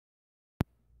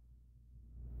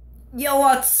Yo,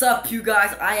 what's up, you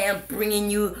guys? I am bringing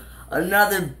you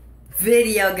another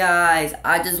video, guys.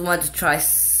 I just want to try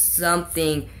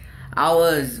something. I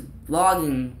was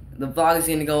vlogging. The vlog is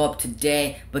gonna go up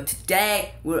today, but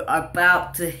today we're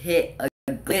about to hit a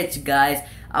glitch, guys.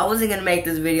 I wasn't gonna make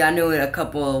this video. I knew it a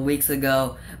couple of weeks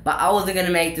ago, but I wasn't gonna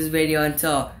make this video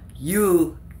until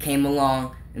you came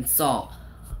along and saw.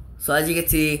 So as you can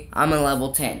see, I'm at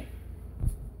level 10.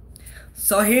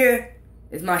 So here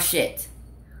is my shit.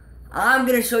 I'm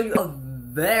gonna show you a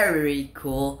very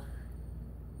cool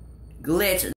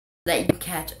glitch that you can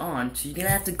catch on. So you're gonna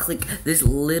have to click this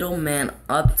little man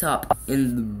up top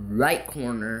in the right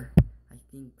corner. I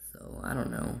think so. I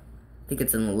don't know. I think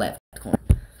it's in the left corner.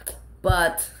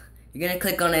 But you're gonna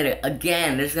click on it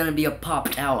again. There's gonna be a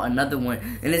popped out, another one,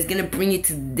 and it's gonna bring you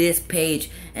to this page,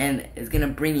 and it's gonna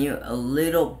bring you a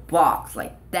little box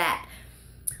like that.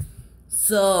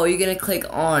 So you're gonna click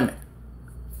on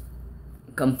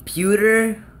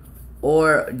computer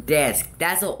or desk.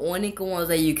 That's the only ones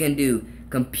that you can do.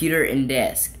 Computer and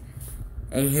desk.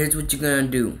 And here's what you're gonna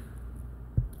do.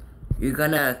 You're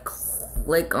gonna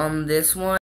click on this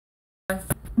one. You're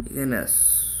gonna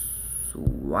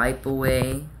swipe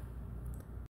away.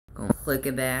 Gonna click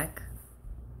it back.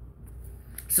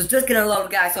 So it's just gonna load,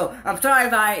 guys. So I'm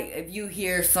sorry if you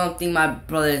hear something. My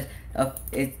brother,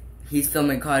 he's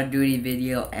filming Call of Duty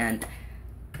video, and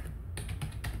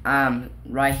I'm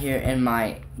right here in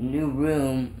my new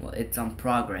room. Well, it's on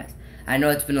progress. I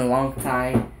know it's been a long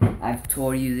time. I've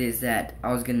told you this that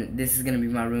this is gonna be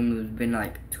my room. It's been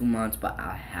like 2 months, but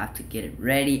I have to get it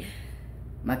ready.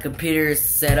 My computer is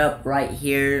set up right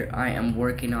here. I am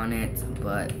working on it,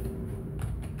 but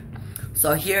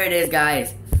so here it is,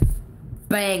 guys.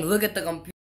 Bang! Look at the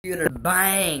computer.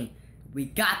 Bang! We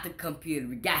got the computer.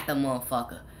 We got the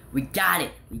motherfucker. We got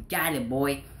it. We got it,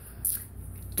 boy.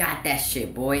 Got that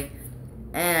shit, boy.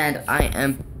 And I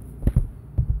am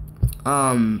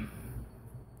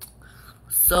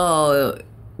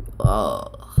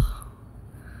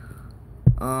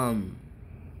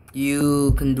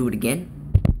you can do it again.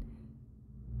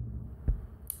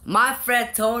 My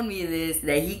friend told me this,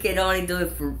 that he can only do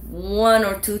it for 1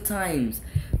 or 2 times.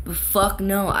 But fuck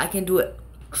no, I can do it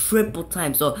triple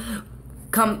time. So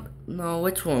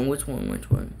which one?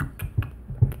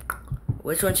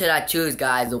 Which one should I choose,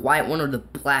 guys? The white one or the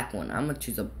black one? I'm gonna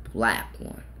choose a black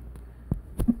one.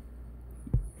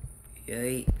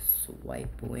 Yay,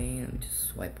 swipe away. Let me just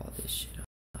swipe all this shit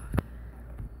off.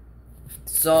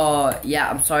 So,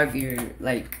 yeah, I'm sorry if you're,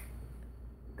 like,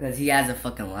 because he has it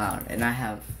fucking loud, and I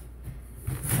have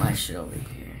my shit over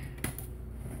here.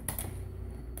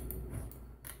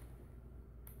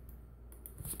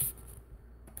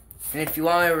 And if you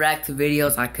want me to react to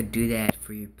videos, I could do that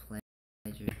for your pleasure.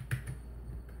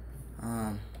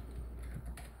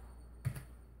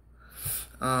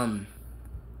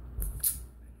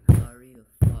 Hurry the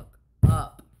fuck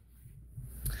up.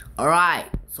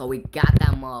 Alright, so we got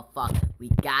that motherfucker. We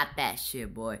got that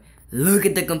shit, boy. Look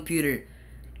at the computer.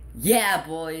 Yeah,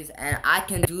 boys, and I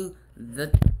can do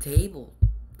the table.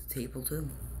 The table too.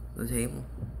 The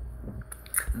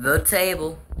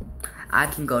table. I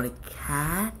can go to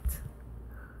cat.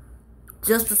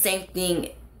 Just the same thing.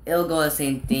 It'll go the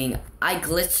same thing. I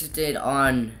glitched it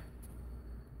on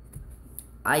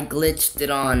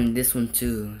this one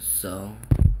too, so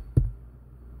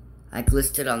I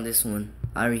glitched it on this one.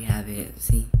 I already have it,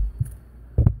 see?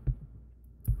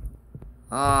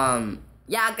 Yeah,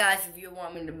 guys, if you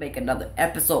want me to make another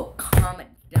episode, comment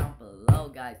down below,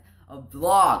 guys. A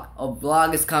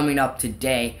vlog is coming up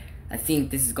today. I think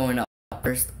this is going up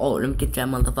first. Oh, let me get that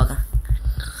motherfucker.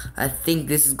 I think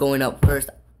this is going up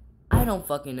first. I don't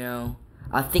fucking know.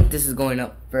 I think this is going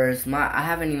up first. I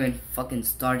haven't even fucking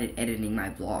started editing my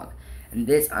vlog. And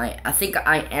this, I think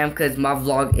I am, because my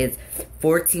vlog is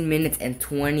 14 minutes and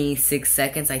 26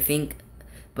 seconds, I think.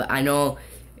 But I know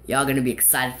y'all gonna be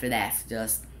excited for that. So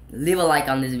just leave a like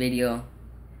on this video.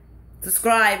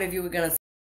 Subscribe if you were gonna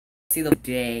see the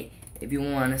day. If you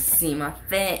wanna see my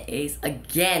face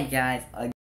again, guys.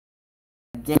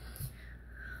 Again.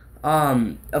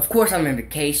 Of course I'm on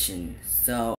vacation,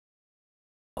 so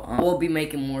we'll be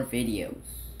making more videos.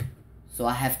 So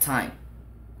I have time.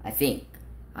 I think.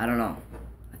 I don't know.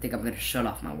 I think I'm gonna shut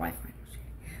off my Wi-Fi.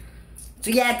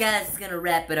 So yeah, guys, it's gonna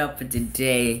wrap it up for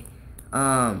today.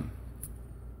 I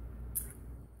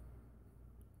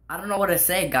don't know what to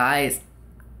say, guys.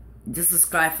 Just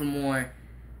subscribe for more.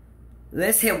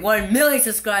 Let's hit 1 million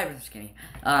subscribers. Just kidding.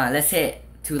 Let's hit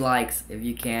 2 likes if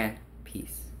you can.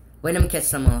 Peace. Wait, let me catch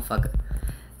some motherfucker.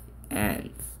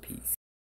 And